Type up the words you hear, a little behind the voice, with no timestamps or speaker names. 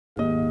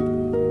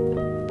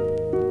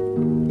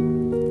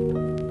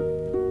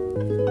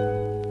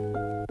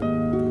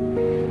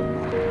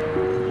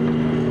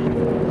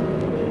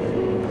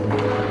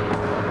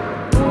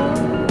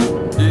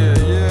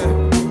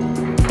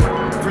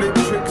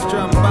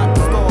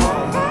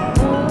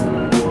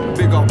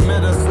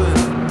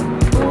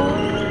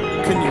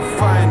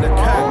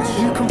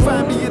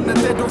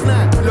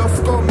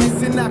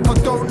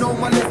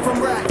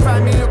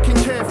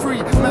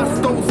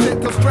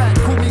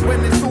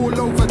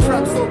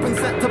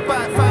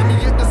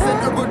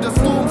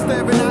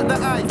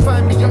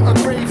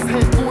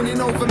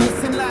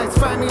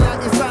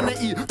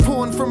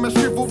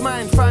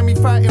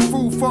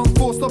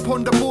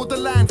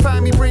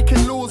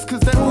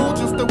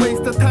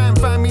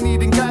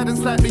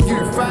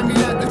find me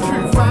like the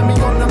truth, find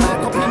me on the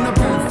mic up in the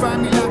booth,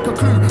 find me like a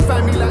clue,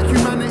 find me like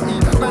humanity,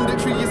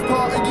 mandatory is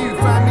part of you,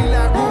 find me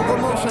like raw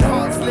emotion,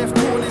 hearts left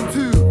torn in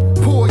two.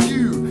 Poor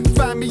you,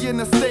 find me in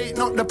a state,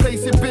 not the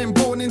place you've been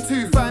born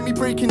into, find me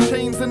breaking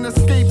chains and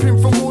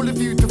escaping from all of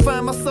you, to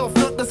find myself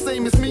not the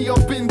same as me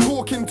I've been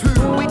talking to.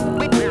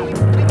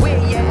 Where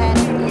you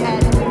at?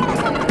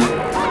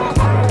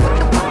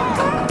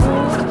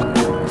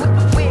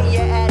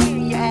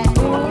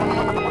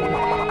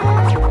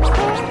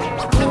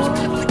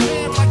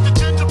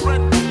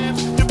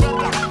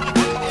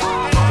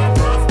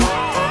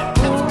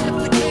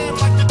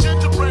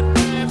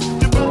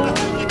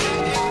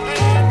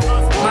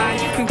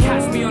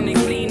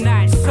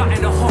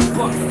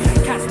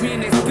 Catch me in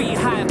this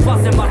beehive,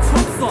 buzzing my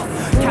chops off.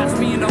 Catch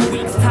me in a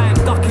week's time,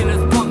 ducking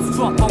as bombs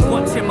drop. I'm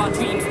watching my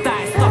dreams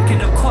die, stuck in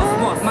the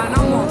cosmos. Man,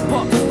 I'm on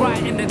box,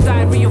 right in the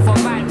diary of a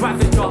mind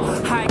ravager.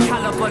 High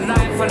caliber,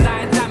 line for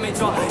line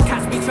damager.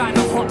 Catch me trying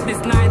to hop this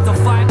 9 to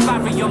 5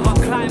 barrier. But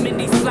climbing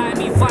these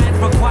slimy vines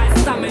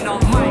requires stamina.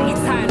 Mighty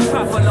time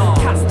traveler.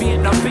 Catch me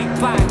at the big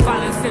bang,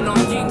 balancing on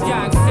yin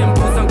yang,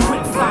 symbols and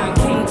quicksand.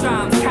 King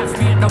jams. Catch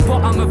me at the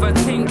bottom of a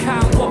tin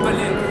can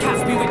wobbling.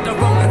 Catch me with the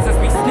Romans as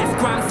we sniff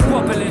ground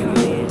squabbling.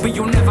 But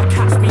you'll never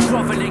catch me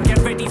groveling. Get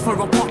ready for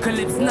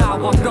apocalypse now,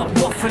 I'm not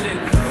waffling.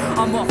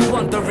 I'm off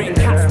wandering,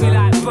 catch me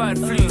like bird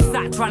flu.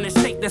 Sat trying to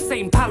shake the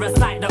same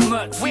parasite that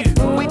murked you.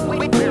 Where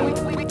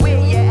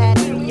you at?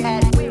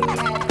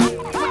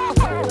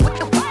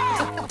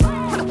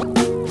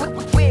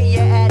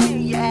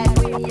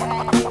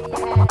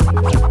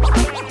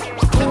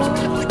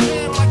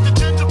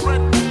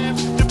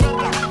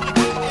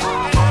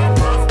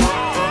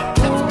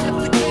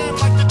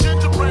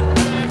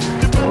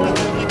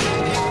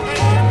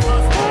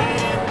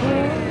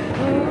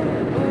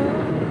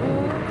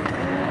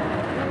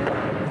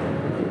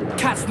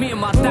 Catch me in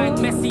my dank,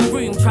 messy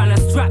room, trying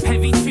to strap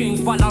heavy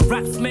tunes while I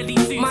rap smelly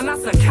tunes. Man,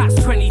 that's a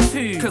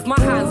catch-22. Cause my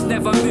hands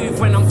never move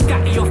when I'm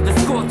scatty off the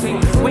scorting.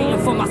 Waiting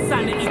for my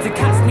sanity to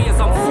catch me as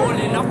I'm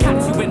falling. I'll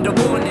catch you in the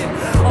morning.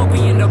 I'll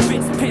be in the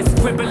bitch piss,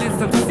 scribbling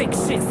some sick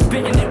shit,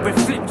 spitting it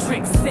with flip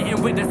tricks,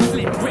 sitting with a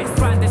slip wrist,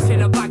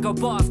 brandishing a bag of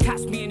bars.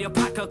 Catch me in your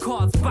pack of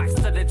cards, backs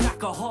to the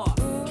jack of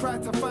hearts. Try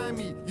to find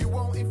me, you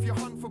won't if you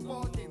hunt for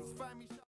bargains.